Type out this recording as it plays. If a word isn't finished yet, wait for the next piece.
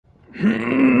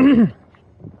Hello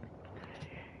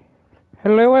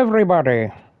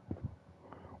everybody,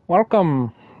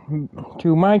 welcome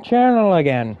to my channel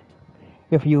again,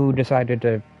 if you decided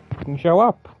to show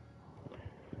up.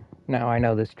 Now I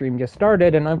know the stream just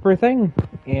started and everything,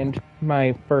 and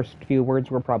my first few words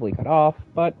were probably cut off,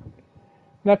 but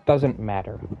that doesn't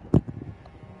matter.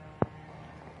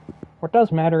 What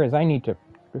does matter is I need to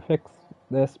fix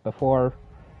this before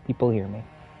people hear me.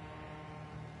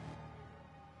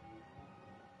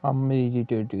 I'm going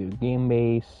to do game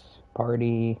base,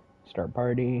 party, start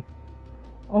party,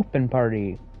 open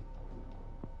party.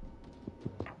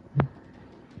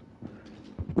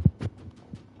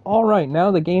 Alright, now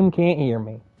the game can't hear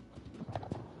me.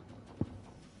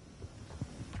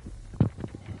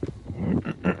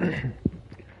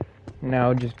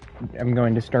 Now I'm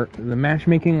going to start the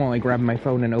matchmaking while I grab my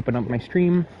phone and open up my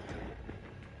stream.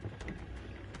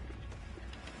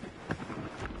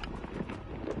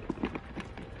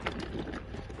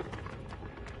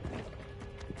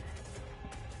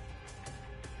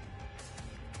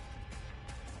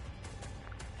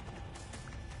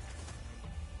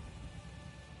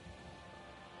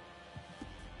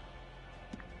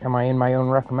 Am I in my own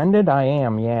recommended? I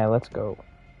am, yeah, let's go.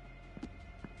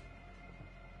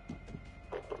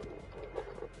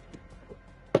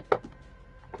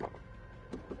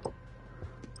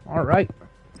 Alright.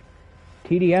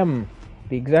 TDM,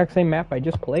 the exact same map I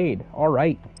just played.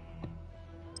 Alright.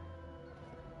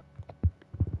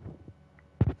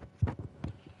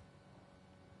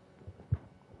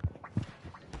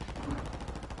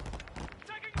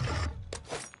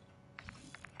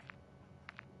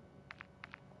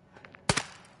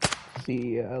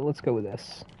 See, let's go with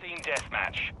this. Team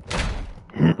deathmatch.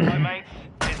 My mates,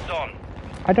 it's on.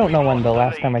 I don't know when the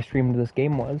last time I streamed this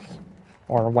game was,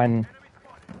 or when.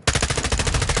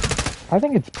 I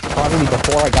think it's probably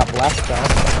before I got Black Cell.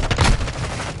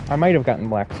 I might have gotten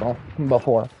Black Cell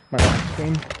before my last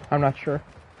stream. I'm not sure.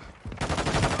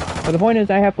 But the point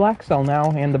is, I have Black Cell now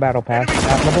and the Battle Pass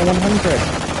at level 100,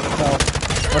 so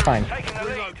we're fine.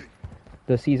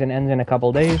 The season ends in a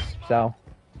couple days, so.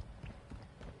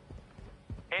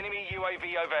 Enemy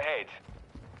UAV overhead.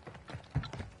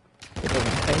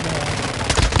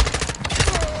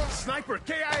 Sniper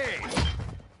KIA.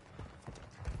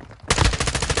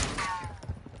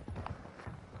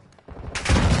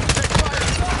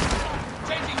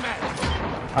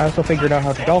 I also figured out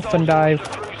how to dolphin dive,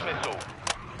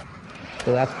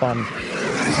 so that's fun.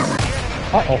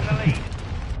 Uh-oh.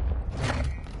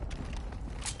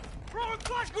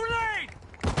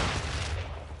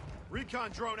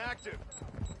 Recon drone active.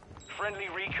 Friendly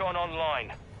recon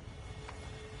online.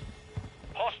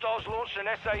 Hostiles launched an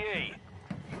SAE.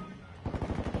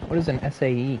 What is an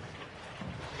SAE?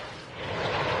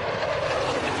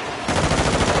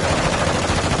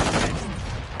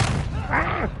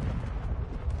 Ah!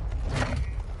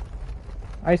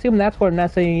 I assume that's what an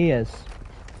SAE is.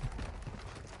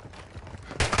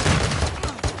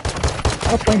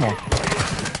 Oh, Claymore.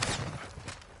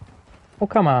 Oh,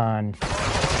 come on.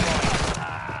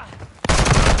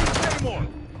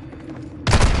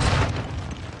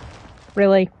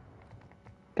 Really?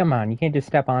 Come on, you can't just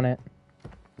step on it.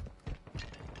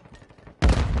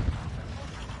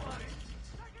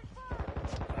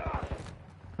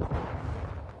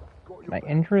 Can I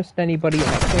interest anybody in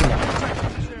that Claymore?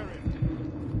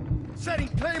 Setting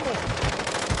Claymore.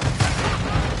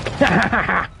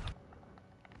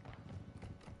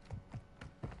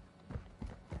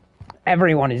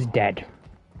 Everyone is dead.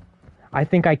 I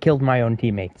think I killed my own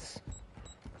teammates.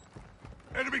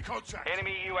 Enemy contact.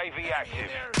 Enemy UAV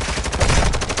active.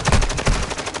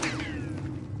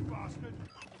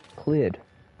 Cleared.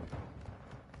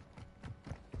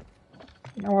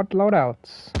 Now what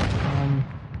loadouts?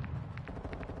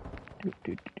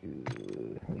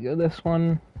 We go this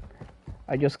one.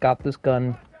 I just got this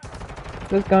gun.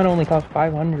 This gun only costs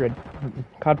 500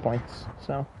 COD points,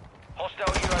 so.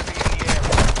 Hostile UAV in the air.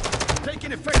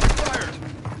 Taking effective fire.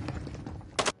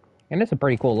 And it's a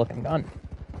pretty cool looking gun.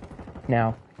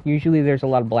 Now, usually there's a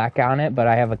lot of black on it, but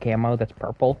I have a camo that's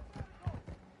purple.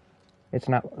 It's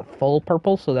not full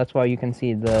purple, so that's why you can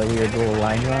see the weird little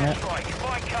lines on it.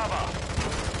 Find cover.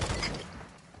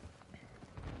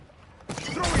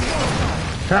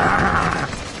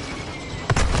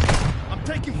 I'm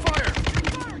taking fire.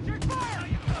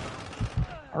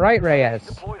 Alright,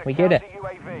 Reyes. We did it.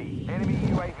 UAV. Enemy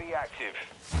UAV active.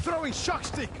 Throwing shock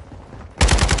stick.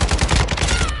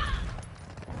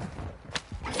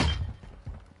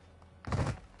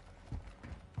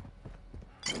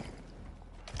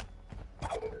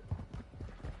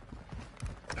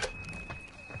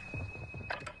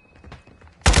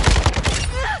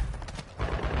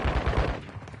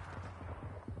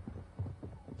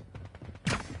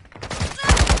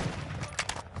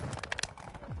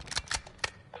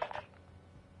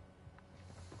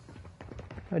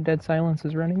 dead silence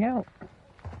is running out.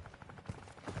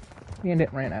 And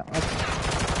it ran out. Okay.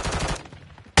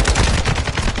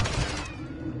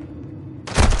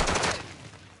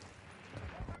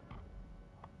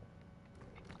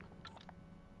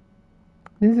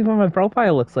 This is what my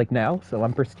profile looks like now, so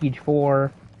I'm Prestige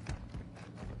 4.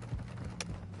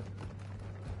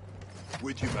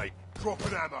 With you, mate.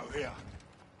 Dropping ammo here.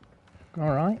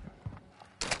 Alright.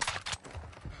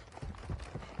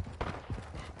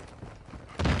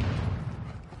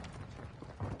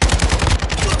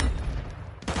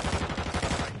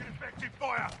 Effective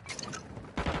fire.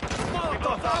 We've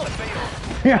lost half the field.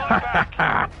 Fall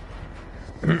back.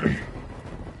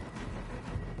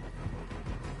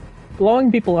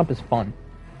 Blowing people up is fun.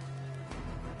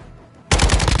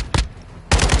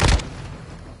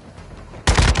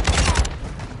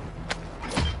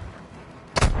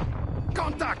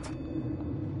 Contact.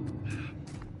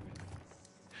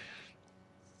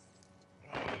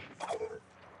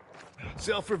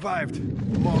 Self-revived.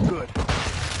 I'm all good.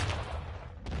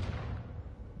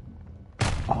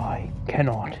 I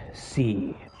cannot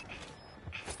see.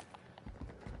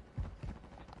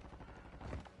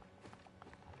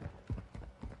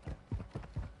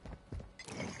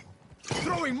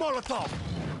 Throwing Molotov.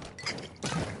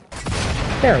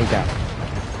 There we go.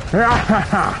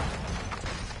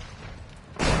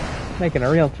 Making a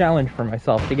real challenge for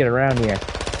myself to get around here.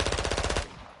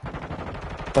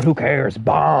 But who cares?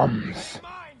 Bombs!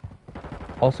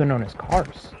 Also known as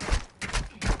cars.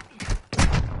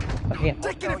 Oh, yeah.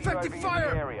 Taking effective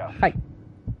fire. Hi.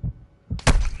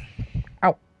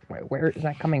 Ow. Where is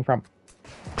that coming from?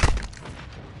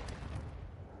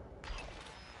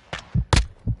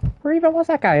 Where even was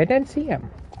that guy? I didn't see him.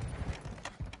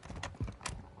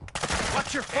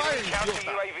 Watch your fire, Enemy counter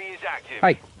idiota. UAV is active.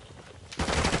 Hi.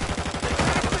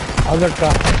 Other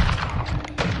guy.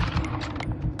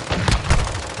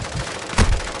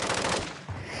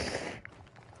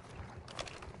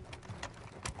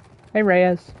 Hey,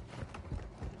 Reyes.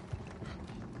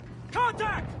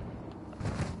 Contact.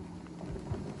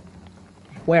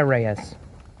 Where, Reyes?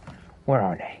 Where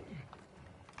are they?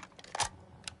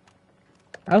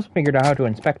 I also figured out how to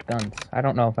inspect guns. I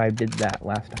don't know if I did that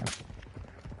last time.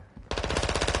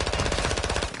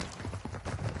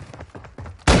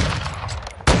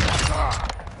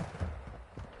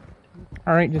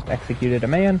 Alright, just executed a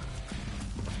man.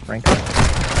 Rank up.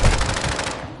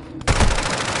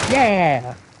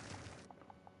 Yeah!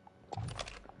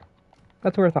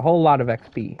 That's worth a whole lot of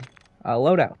XP.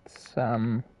 Loadouts.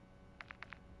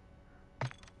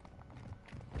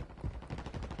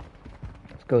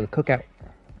 Let's go to the cookout.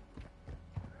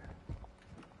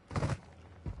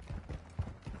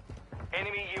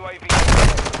 Enemy UAV.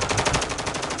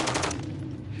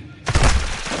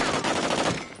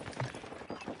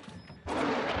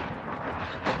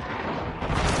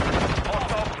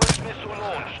 Hostile cruise missile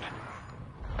launched.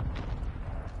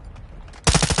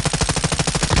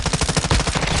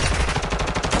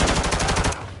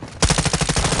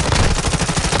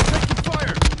 Taking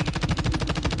fire.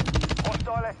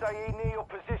 Hostile SAE near your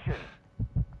position.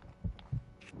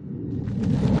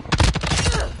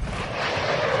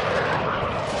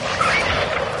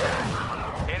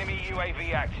 Enemy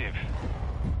UAV active.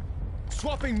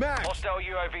 Swapping mags. Hostile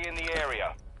UAV in the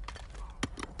area.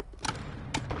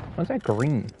 What's that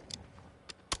green?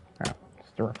 Oh,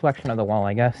 it's the reflection of the wall,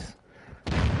 I guess.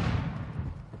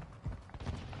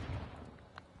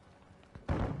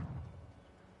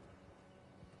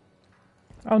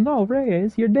 Oh no,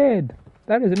 Reyes, you're dead.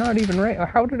 That is not even Reyes.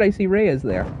 How did I see Reyes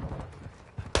there?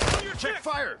 Check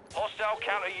fire. Hostile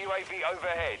counter UAV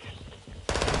overhead.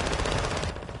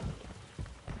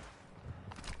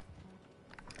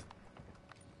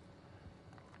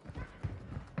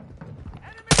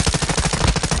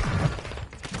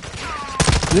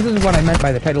 This is what I meant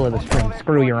by the title of the stream.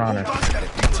 Screw your honor.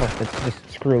 Oh, it's just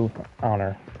screw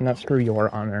honor, not screw your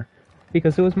honor.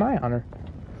 Because it was my honor.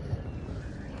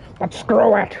 But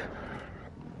screw it!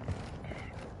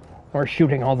 We're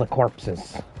shooting all the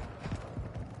corpses.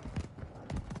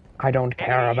 I don't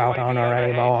care about honor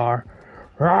anymore.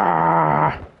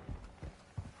 Rah!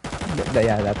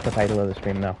 Yeah, that's the title of the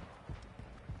stream, though.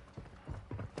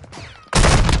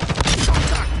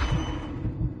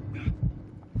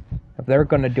 If they're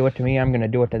gonna do it to me, I'm gonna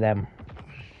do it to them.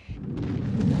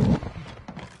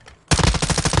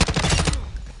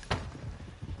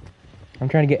 I'm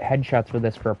trying to get headshots with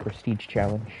this for a prestige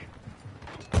challenge.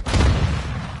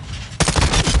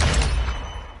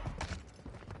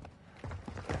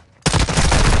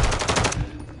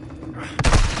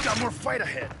 Got more fight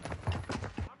ahead.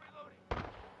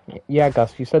 Yeah,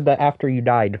 Gus, you said that after you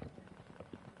died.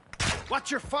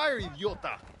 Watch your fire,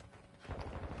 idiota.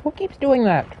 Who keeps doing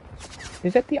that?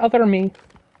 Is it the other me? Is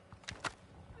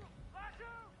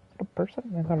it a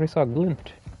person? I thought I saw a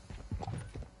glint.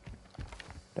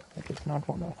 That is not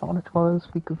what I thought it was,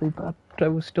 because I thought I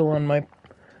was still on my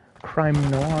crime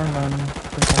noir run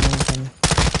for some reason.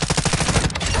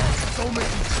 Don't make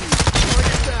me shoot.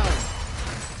 Target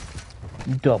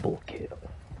down. Double kill.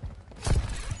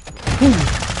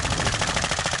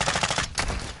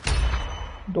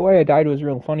 The way I died was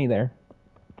real funny there.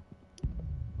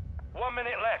 1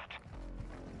 minute left.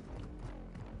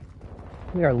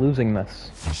 We are losing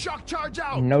this. Shock charge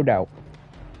out. No doubt.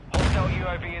 Hostile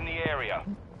UAV in the area.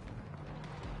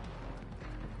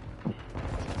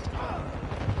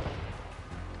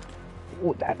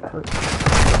 Oh, that hurt.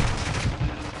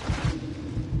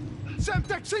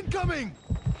 Semtex incoming.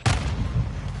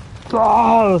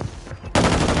 Oh!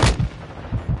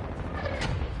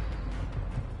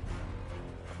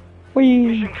 Whee!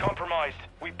 Mission compromised.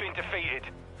 We've been defeated.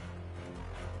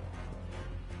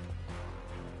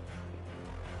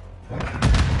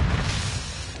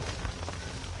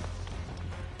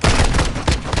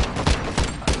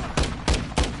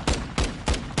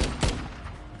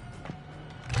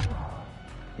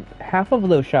 Half of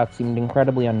those shots seemed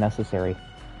incredibly unnecessary.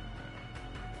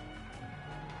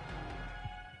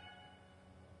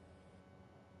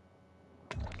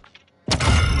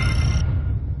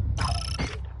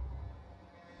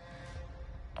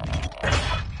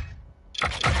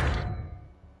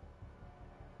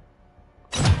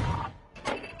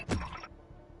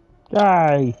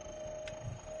 Die!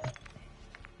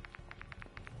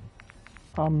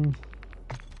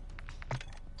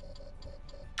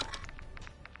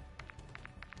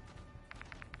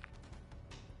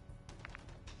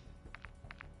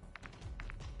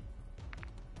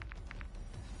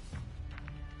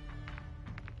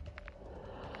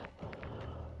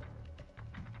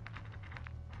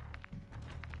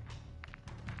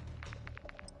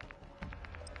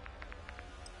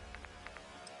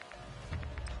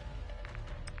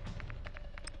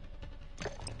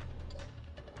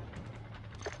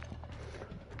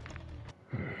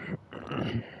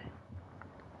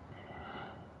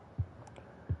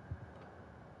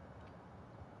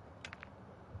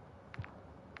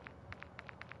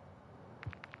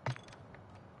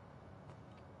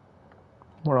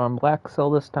 We're on Black Cell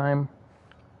this time.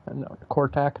 No,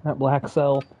 Cortac, not Black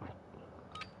Cell.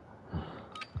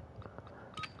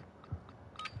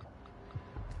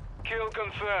 Kill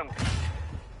confirmed.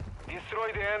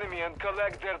 Destroy the enemy and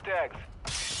collect their tags.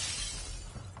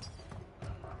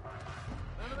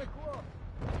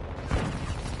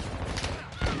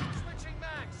 Switching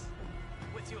max.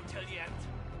 With you till the end.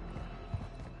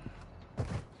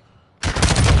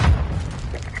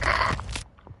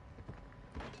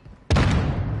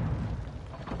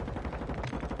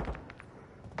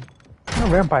 Oh,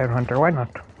 Vampire Hunter, why not?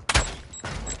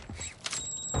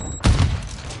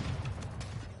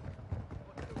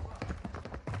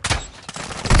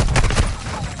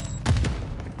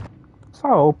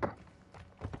 Soap.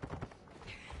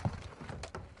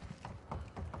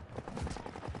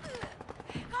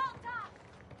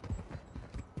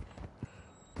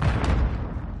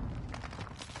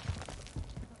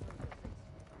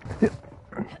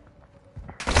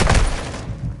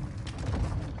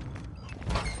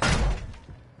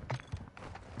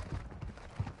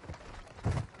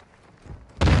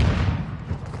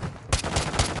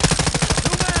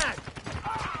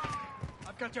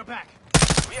 Got your back.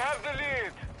 We have the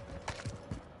lead.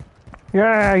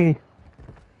 Yay!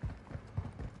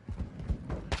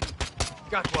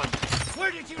 Got one.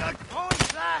 Where did you not forward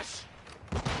slash?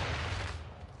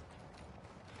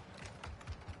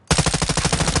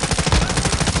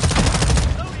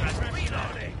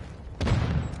 Reloading.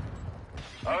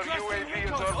 Our UAV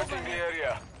is orbiting the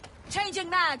area. Changing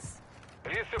mags.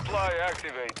 Resupply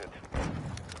activated.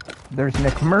 There's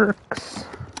Nick Merckx.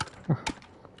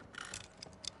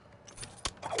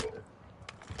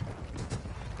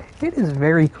 It is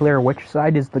very clear which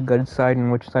side is the good side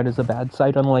and which side is the bad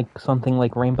side, unlike something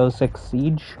like Rainbow Six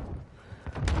Siege,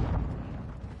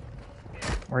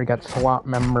 where you got SWAT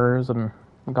members and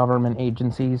government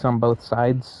agencies on both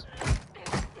sides.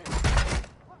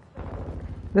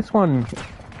 This one,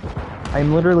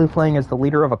 I'm literally playing as the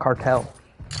leader of a cartel.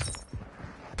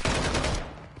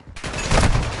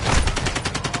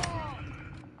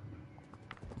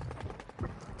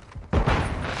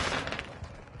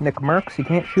 Nick Merckx, you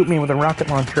can't shoot me with a rocket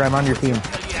launcher. I'm on your team.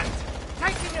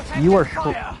 You are,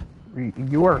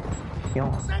 you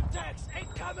know,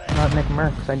 not Nick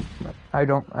Merckx.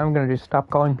 I'm gonna just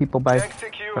stop calling people by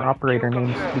their operator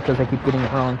names because I keep getting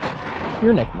it wrong.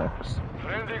 You're Nick Merckx.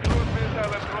 Friendly cruise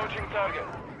missile approaching target.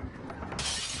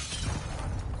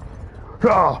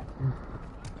 Oh.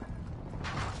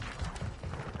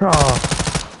 Oh.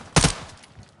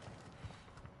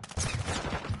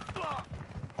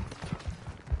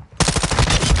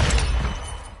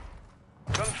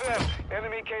 Confirmed.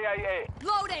 Enemy KIA.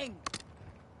 Loading!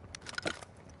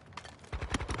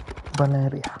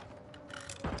 Valeria.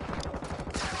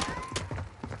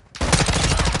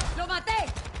 Lo maté!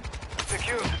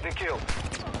 Secured the kill.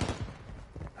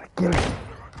 I killed him.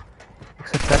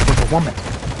 Except that was a woman.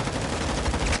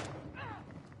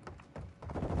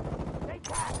 They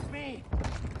got me.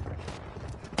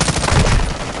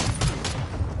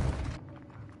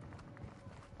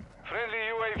 Friendly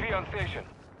UAV on station.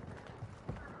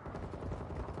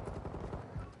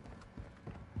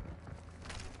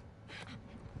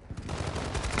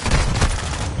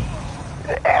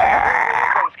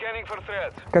 I'm scanning for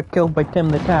threats. Got killed by Tim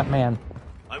the Tap Man.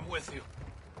 I'm with you.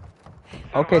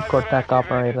 Okay, Survivor Cortac activated.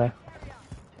 operator.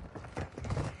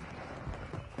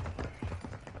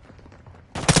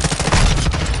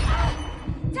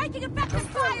 Taking effective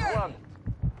Confirmed fire! one.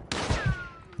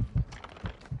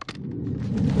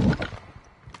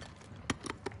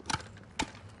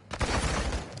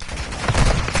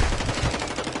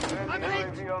 Friendly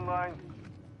UAV online.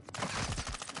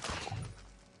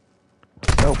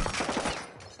 Nope.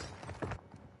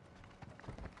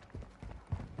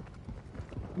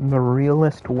 The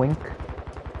realist wink.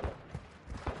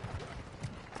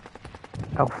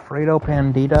 Alfredo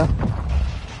Pandita.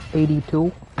 82.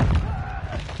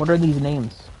 What are these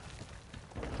names?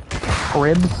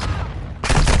 Cribs?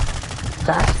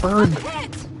 Staxford?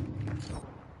 Hit!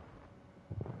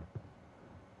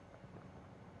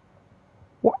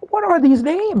 What are these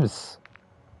names?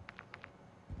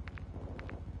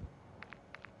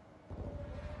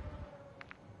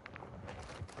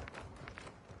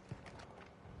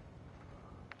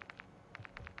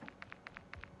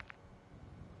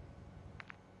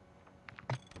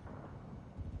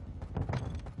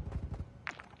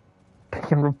 I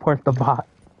can report the bot.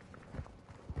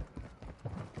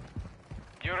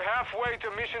 You're halfway to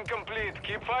mission complete.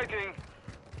 Keep fighting.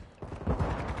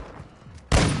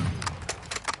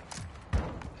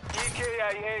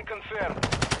 EKIA confirmed.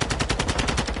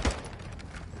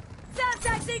 Sound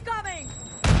taxi coming!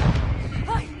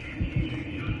 Hi.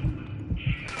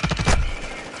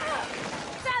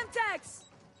 Sound tax!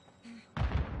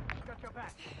 Got your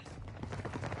back.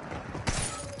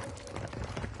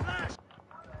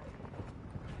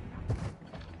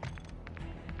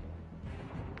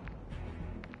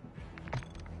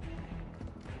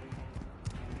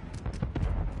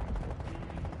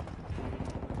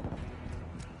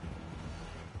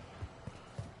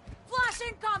 Flash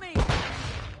incoming!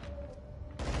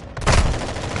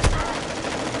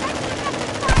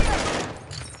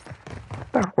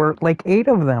 There were like 8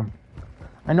 of them.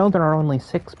 I know there are only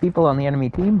 6 people on the enemy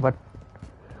team, but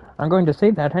I'm going to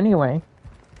say that anyway.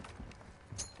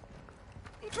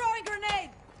 Throwing grenade!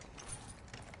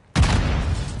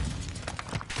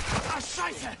 Ah,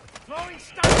 Scheiße! Throwing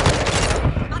stun!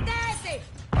 Mate ese!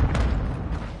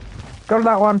 Go to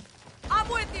that one. I'm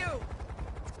with you!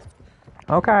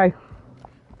 Okay.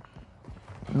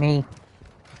 Me.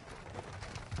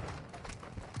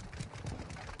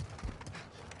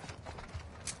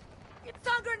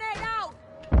 Stun grenade out!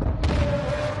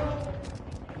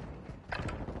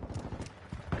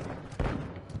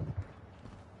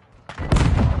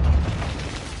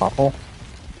 Uh-oh.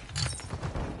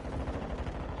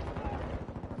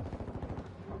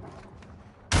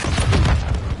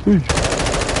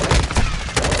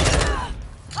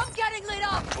 I'm getting lit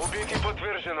up! Убийки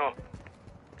подтверждено.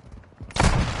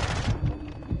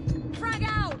 Frag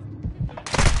out!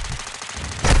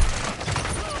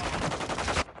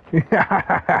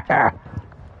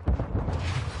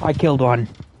 I killed one.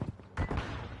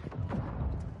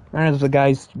 That is the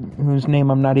guy's whose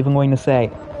name I'm not even going to say.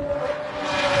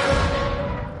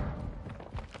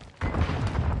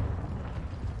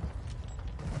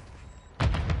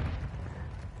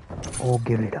 Oh,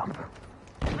 give it up.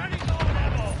 Ready to go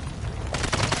level!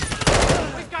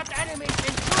 We've got enemies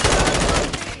in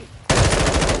front.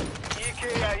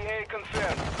 EKIA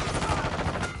confirmed.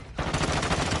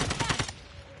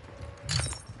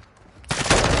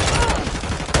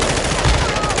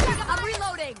 I'm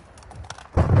reloading!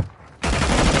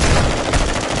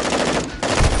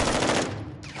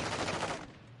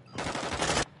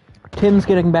 Tim's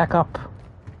getting back up.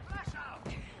 Flash out!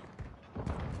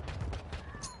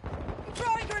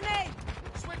 Throwing grenade!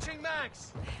 Switching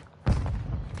mags!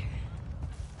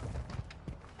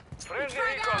 Friendly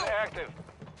Frag recon out. active.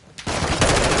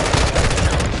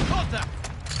 Contact!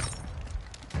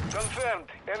 Confirmed.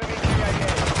 Enemy KIA.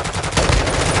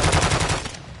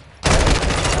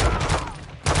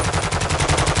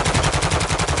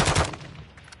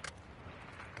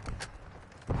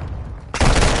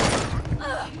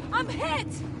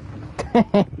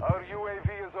 Our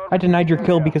UAV is I denied your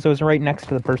kill area. because I was right next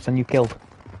to the person you killed.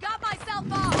 Got myself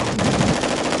off.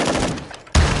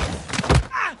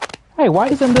 Hey, why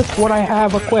isn't this what I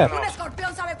have equipped? Un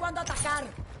escorpión sabe cuándo atacar.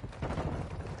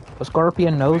 A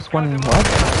scorpion knows when what?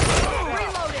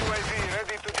 Reloading. UAV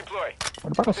ready to deploy.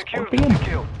 What about a Secure scorpion? the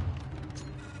kill.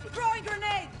 Throwing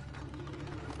grenade.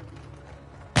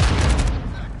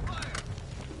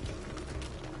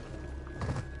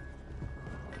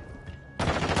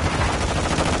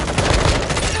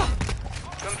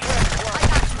 Confirmed one. I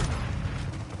got you.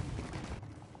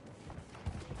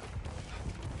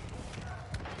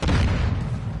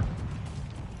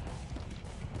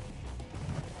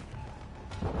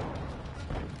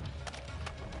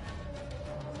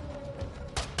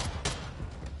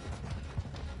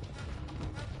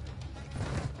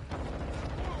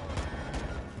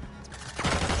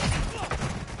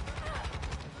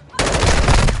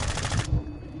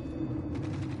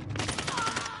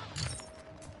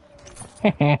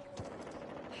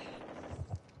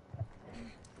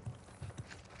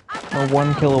 We're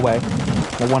 1 kill away.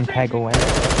 Or 1 tag away.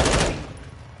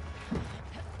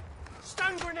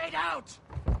 Stun grenade out!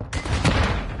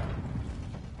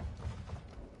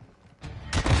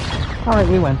 Alright,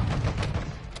 we win.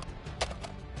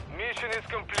 Mission is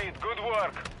complete. Good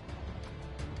work.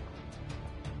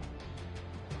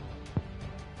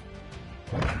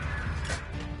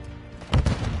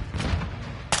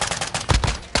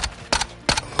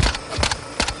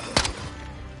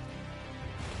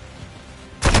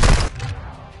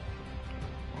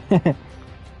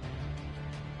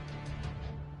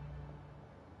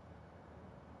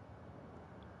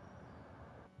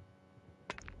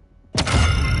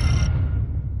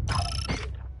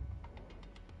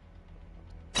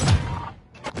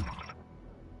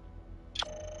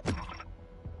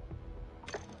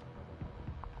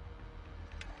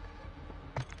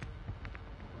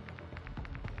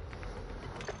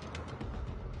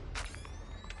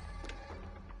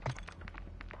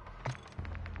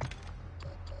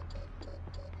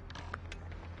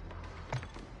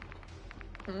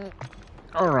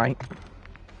 Alright.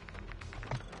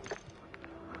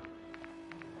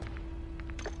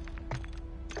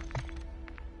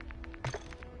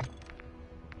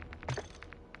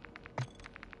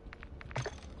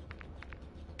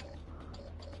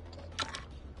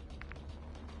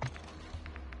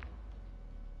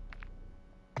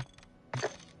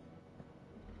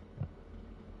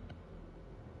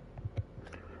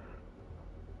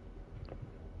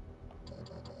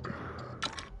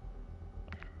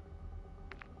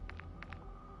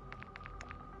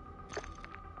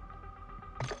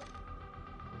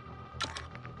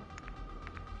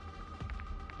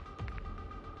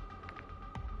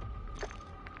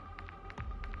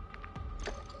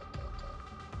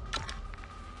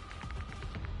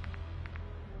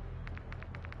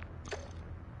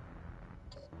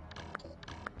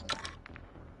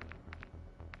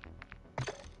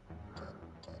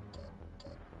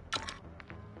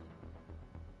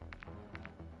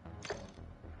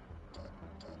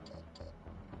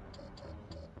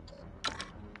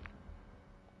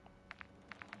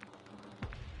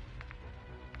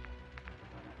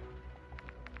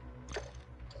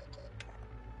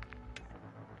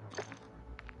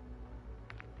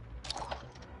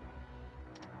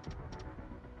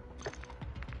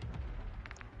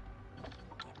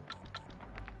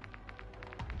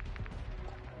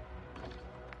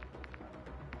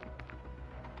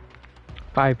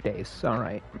 Five days,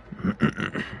 alright.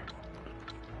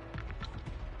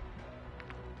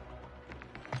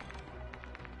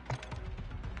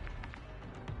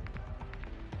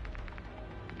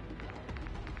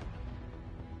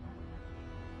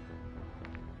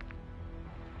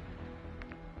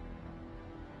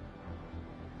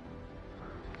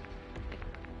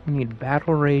 We need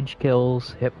battle rage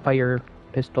kills, hip fire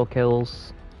pistol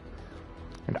kills,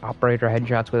 and operator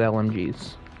headshots with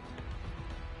LMGs.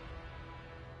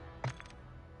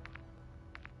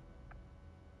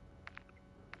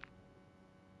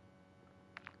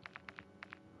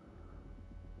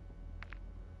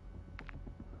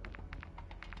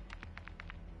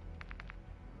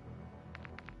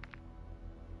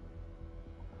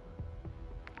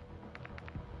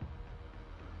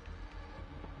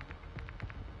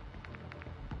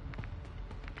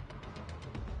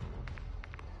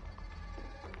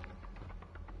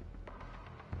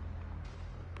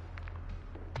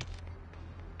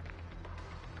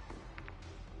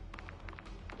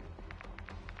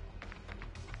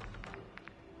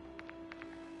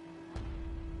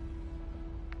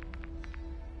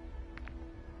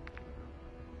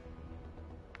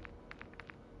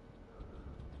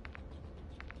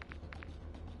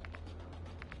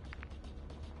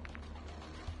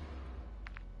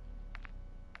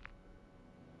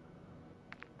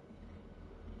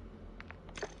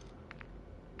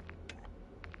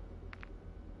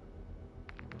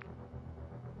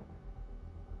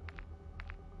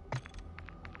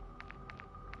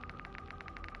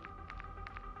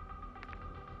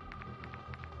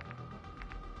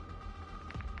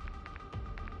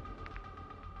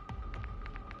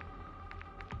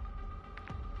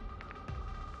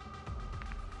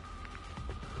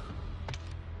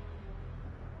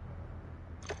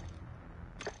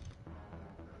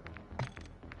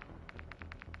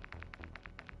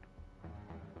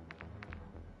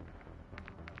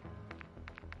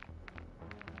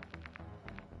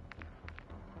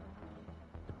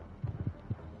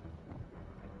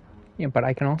 Yeah, but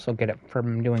I can also get it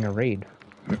from doing a raid.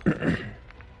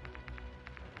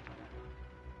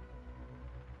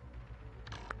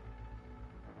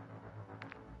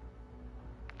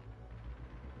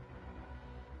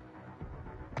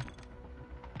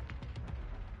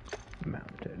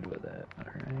 Mounted with it,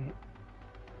 alright.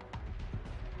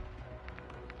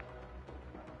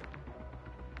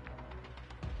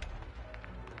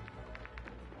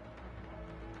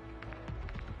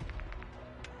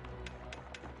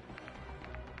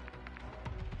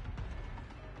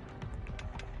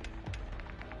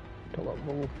 To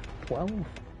level 12.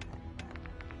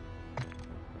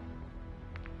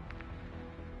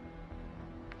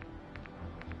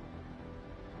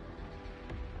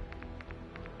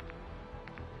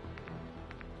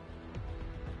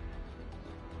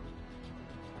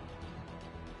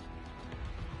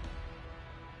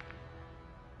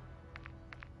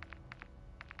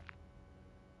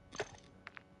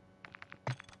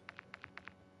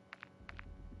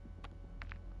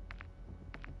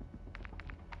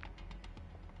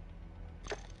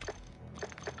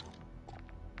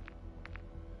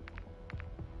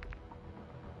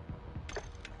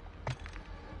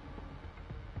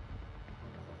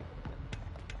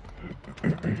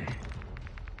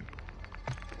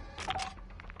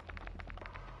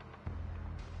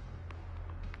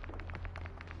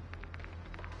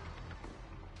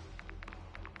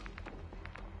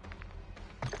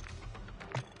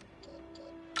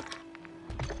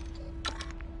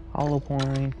 Hollow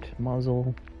point,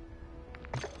 muzzle,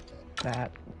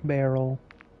 that barrel.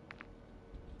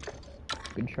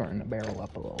 Could shorten the barrel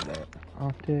up a little bit.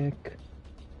 Optic.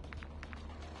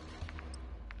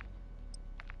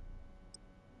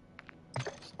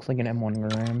 Looks like an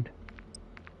M1 round.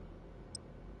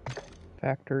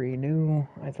 Factory new,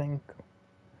 I think.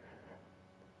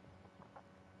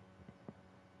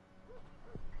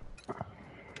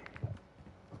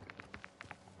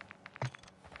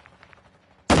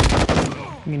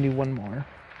 We can do one more.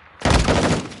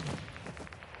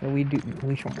 And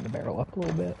we shorten the barrel up a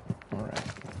little bit. Alright.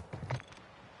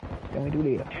 Then we do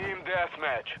the Team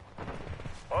deathmatch.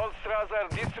 All Strasser,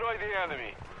 destroy the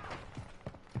enemy.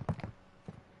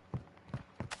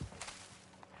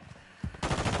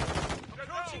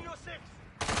 Approaching your six.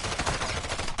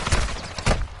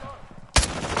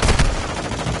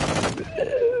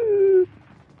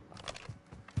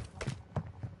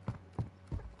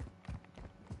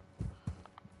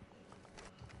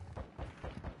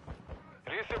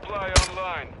 Resupply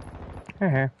online.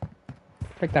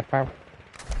 Take that file.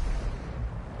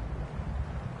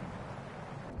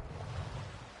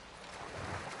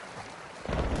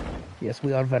 Yes,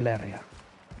 we are Valeria.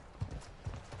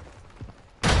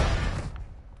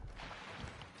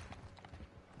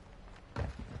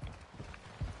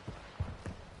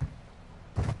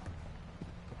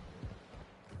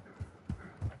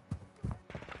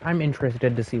 I'm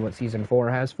interested to see what Season 4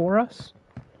 has for us.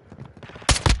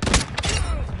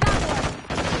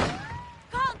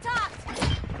 Contact!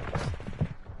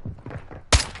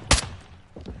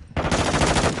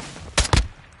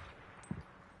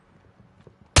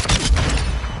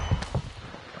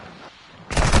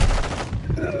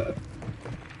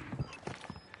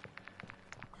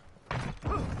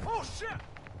 Oh shit!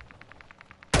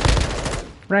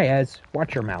 Reyes,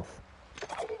 watch your mouth.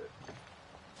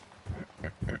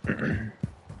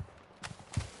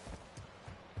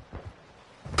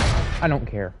 I don't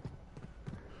care.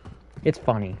 It's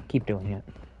funny. Keep doing it.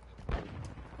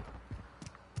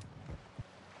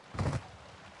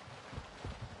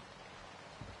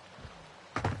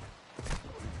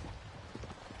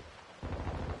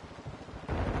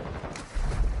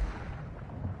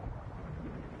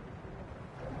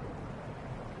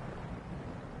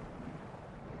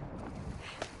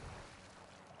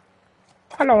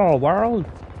 Hello, world.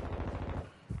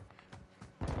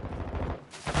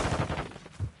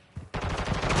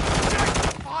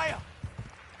 Fire!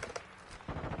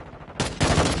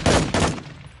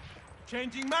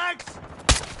 Changing mags!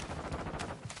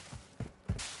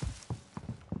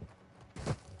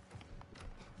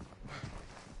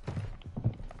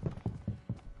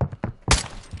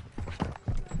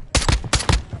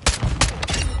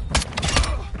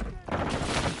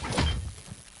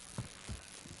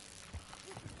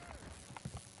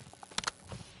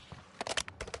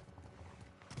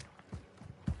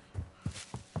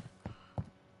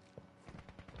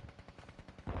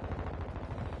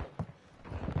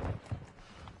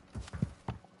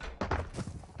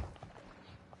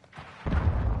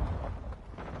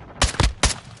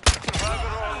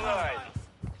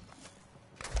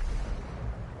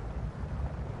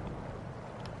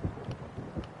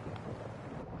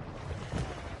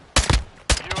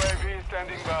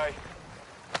 standing by.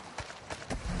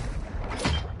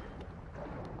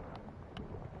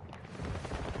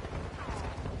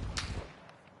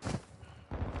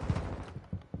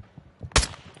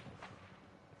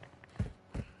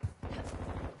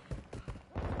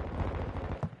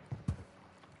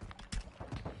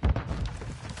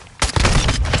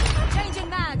 Changing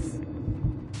mags.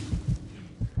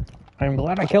 I'm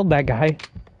glad I killed that guy.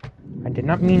 I did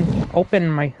not mean to open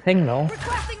my thing, though.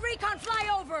 Requesting recon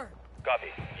flyover. Copy.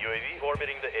 UAV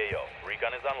orbiting the AO.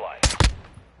 Recon is online.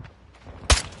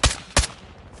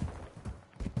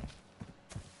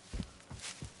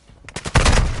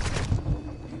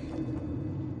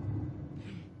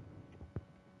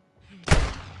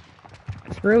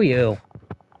 Screw you.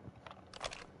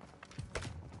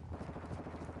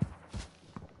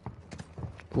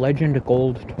 Legend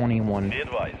Gold 21. Be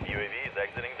advised, UAV is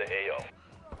exiting the AO.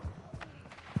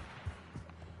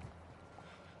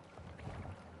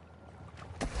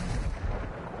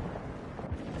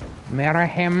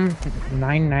 Marahem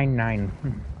 999.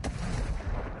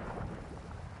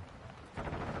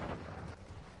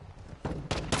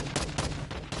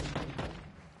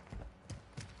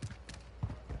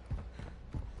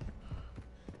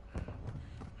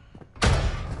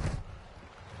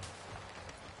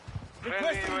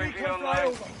 Friendly UAV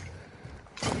online.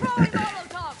 Throwing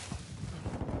Molotov.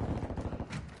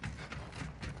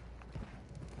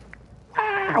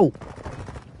 Ow!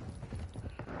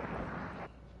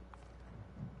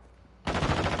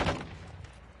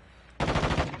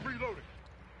 I'm reloading.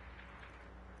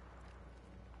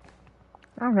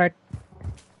 Alright.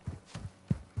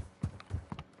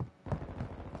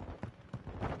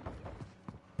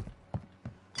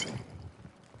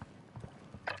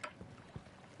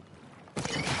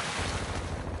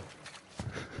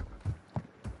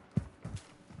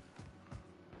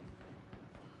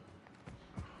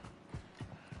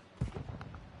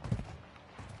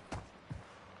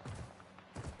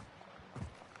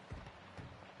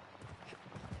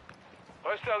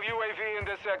 Hostile UAV in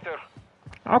this sector.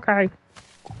 Okay.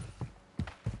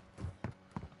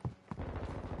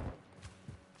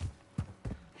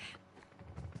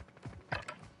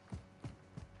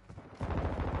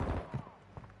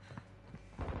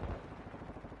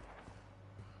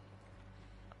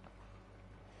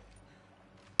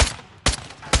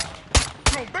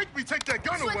 Don't make me take that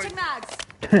gun away. Switching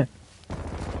mags.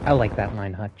 I like that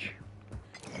line, Hutch.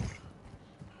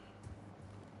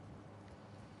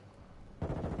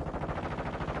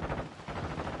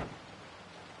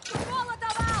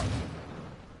 Molotov out.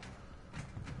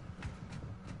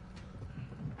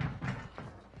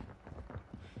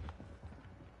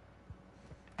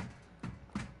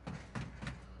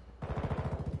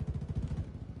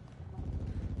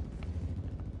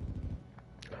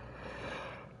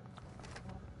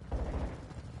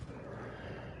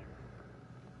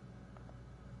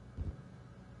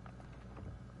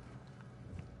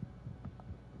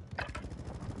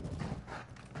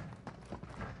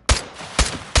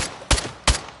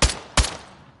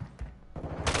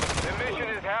 The mission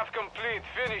is half complete.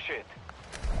 Finish it.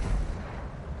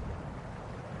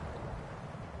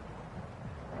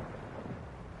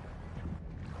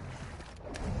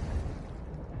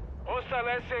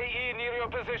 Hostile SAE near your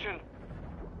position.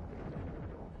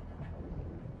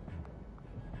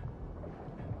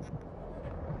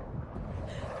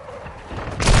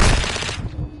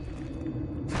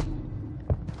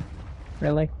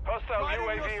 Really? Hostile Right in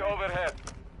your UAV face. overhead.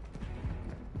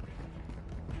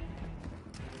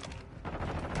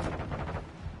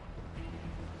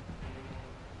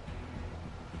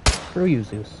 Screw you,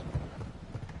 Zeus.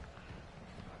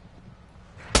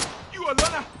 You a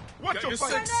runner. Watch Got your your face.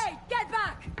 six. Grenade. Get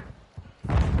back.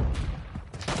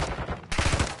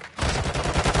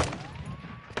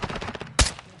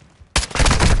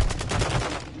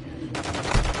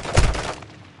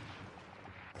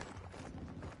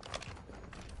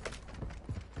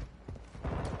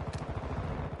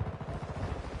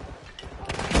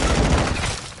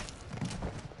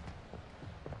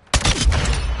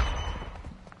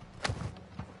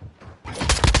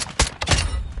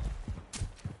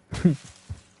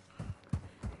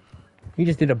 He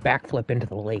just did a backflip into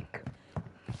the lake.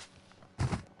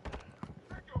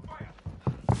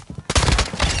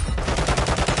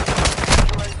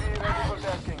 UAV ready for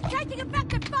tasking. Taking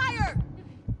effective fire.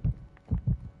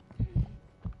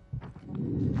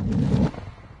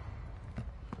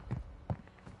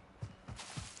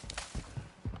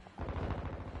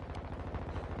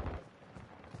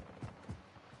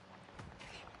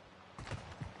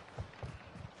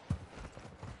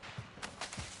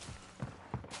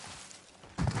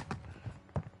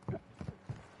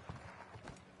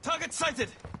 Target sighted.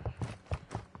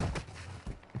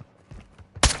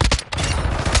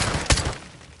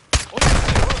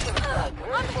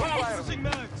 I'm hit! Using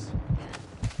mags.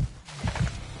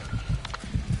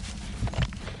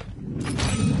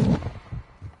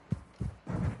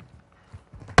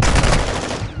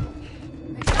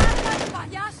 Recarga,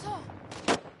 payaso!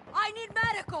 I need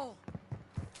medical!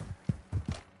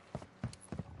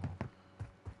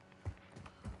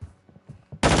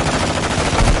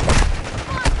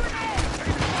 Flash grenade!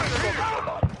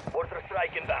 Mortar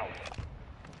strike inbound.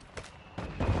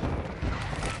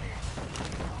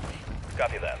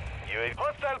 Copy that. UAV.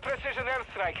 Hostile precision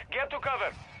airstrike. Get to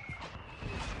cover.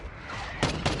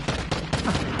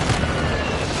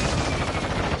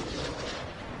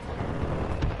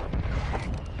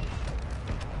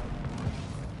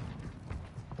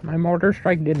 My mortar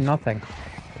strike did nothing.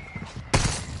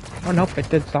 Oh nope, it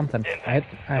did something. I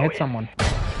hit someone.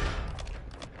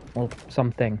 Well,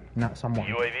 something, not someone.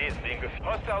 UAV is being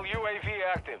Hostile UAV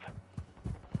active.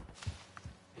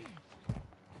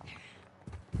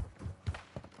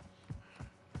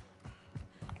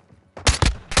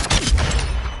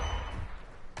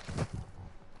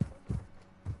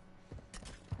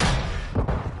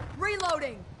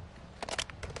 Reloading!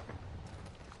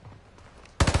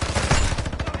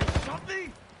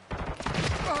 Something?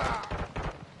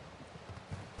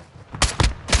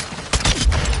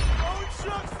 Oh,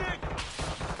 shock stick!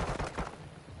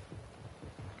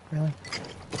 Really?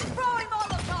 Throwing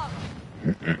Molotov!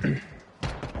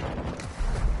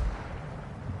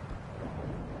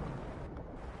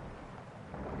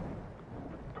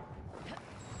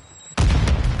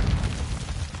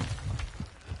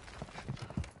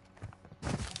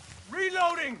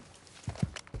 Reloading!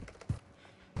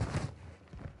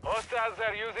 Hostiles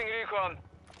are using recon.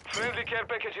 Friendly care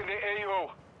package in the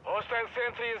AO. Hostile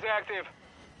sentry is active.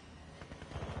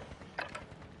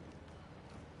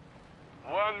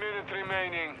 1 minute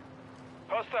remaining.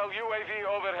 Hostile UAV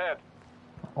overhead.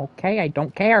 Okay, I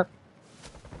don't care.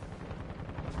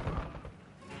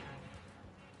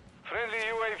 Friendly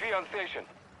UAV on station.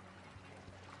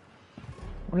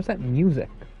 What is that music?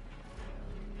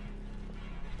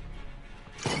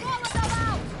 Molotov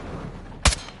out!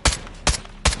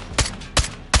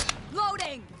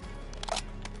 Loading!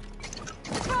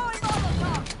 Throwing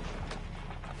Molotov!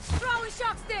 Throwing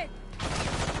shock stick!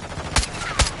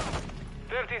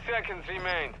 30 seconds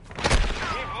remain.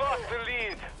 We've lost the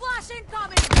lead. Flash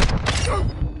incoming!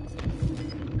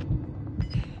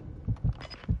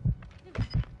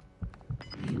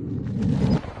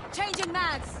 Changing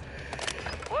mags!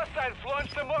 Hostiles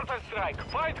launched a mortar strike.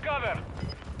 Fight cover.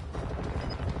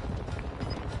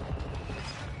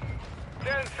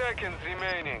 10 seconds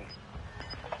remaining.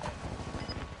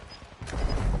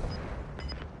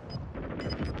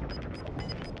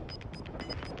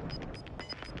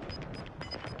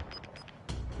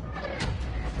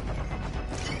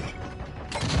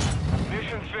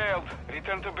 Mission failed.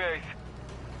 Return to base.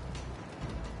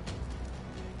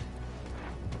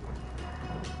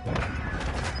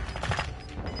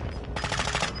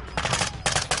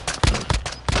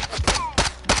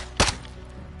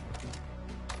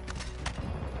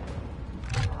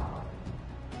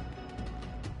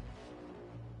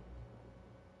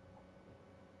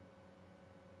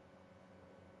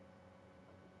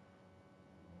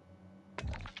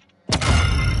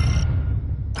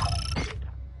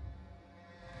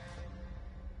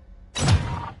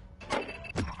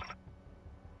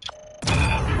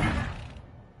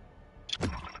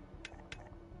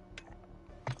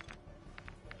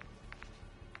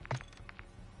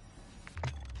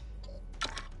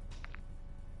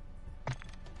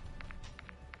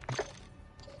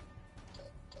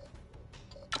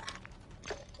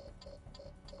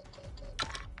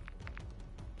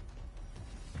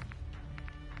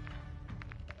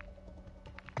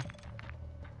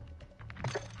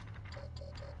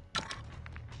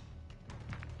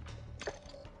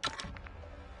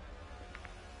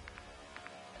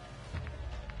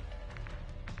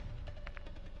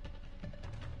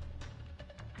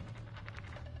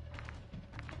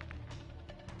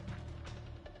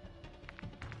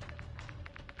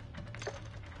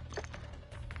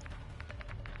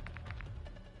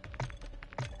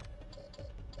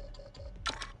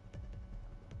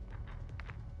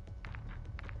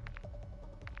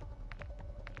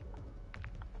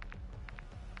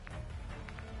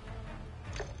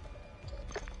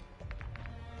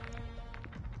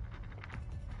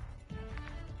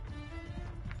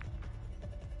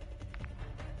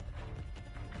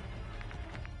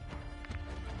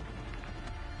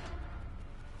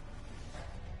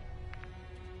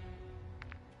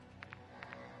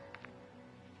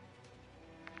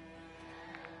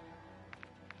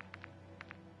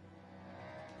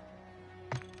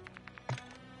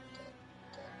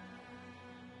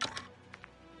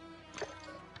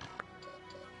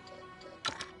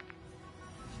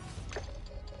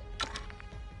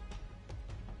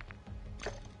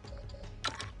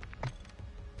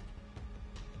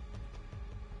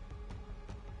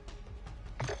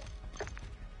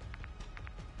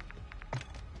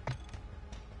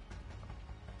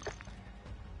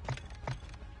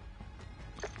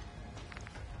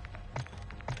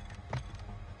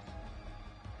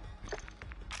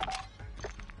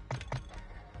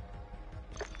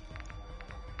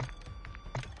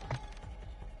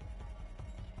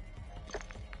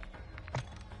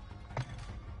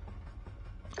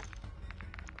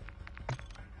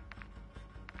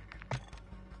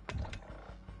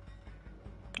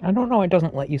 I don't know, it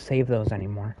doesn't let you save those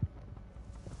anymore.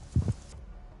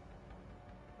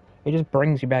 It just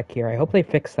brings you back here. I hope they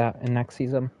fix that in next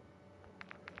season.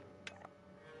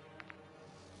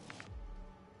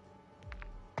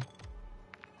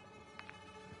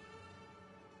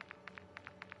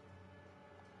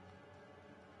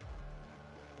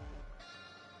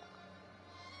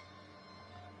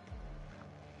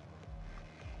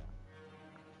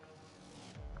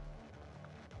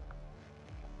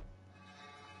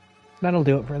 That'll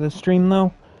do it for this stream,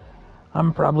 though.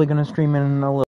 I'm probably going to stream in a little